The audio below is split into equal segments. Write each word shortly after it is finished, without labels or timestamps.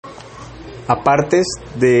Apartes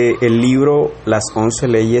del libro Las 11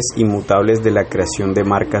 leyes inmutables de la creación de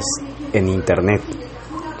marcas en Internet.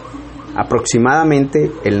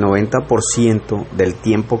 Aproximadamente el 90% del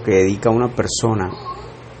tiempo que dedica una persona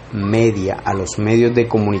media a los medios de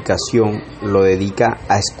comunicación lo dedica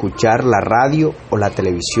a escuchar la radio o la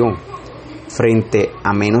televisión, frente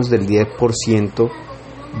a menos del 10%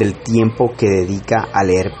 del tiempo que dedica a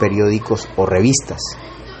leer periódicos o revistas.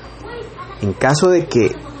 En caso de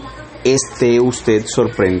que esté usted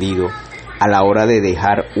sorprendido a la hora de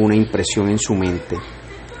dejar una impresión en su mente,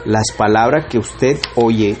 las palabras que usted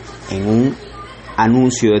oye en un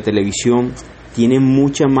anuncio de televisión tienen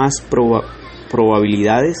muchas más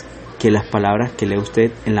probabilidades que las palabras que lee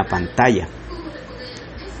usted en la pantalla.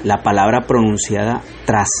 La palabra pronunciada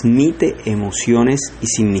transmite emociones y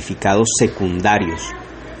significados secundarios,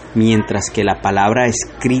 mientras que la palabra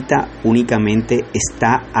escrita únicamente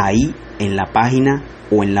está ahí en la página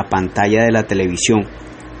o en la pantalla de la televisión,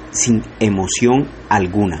 sin emoción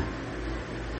alguna.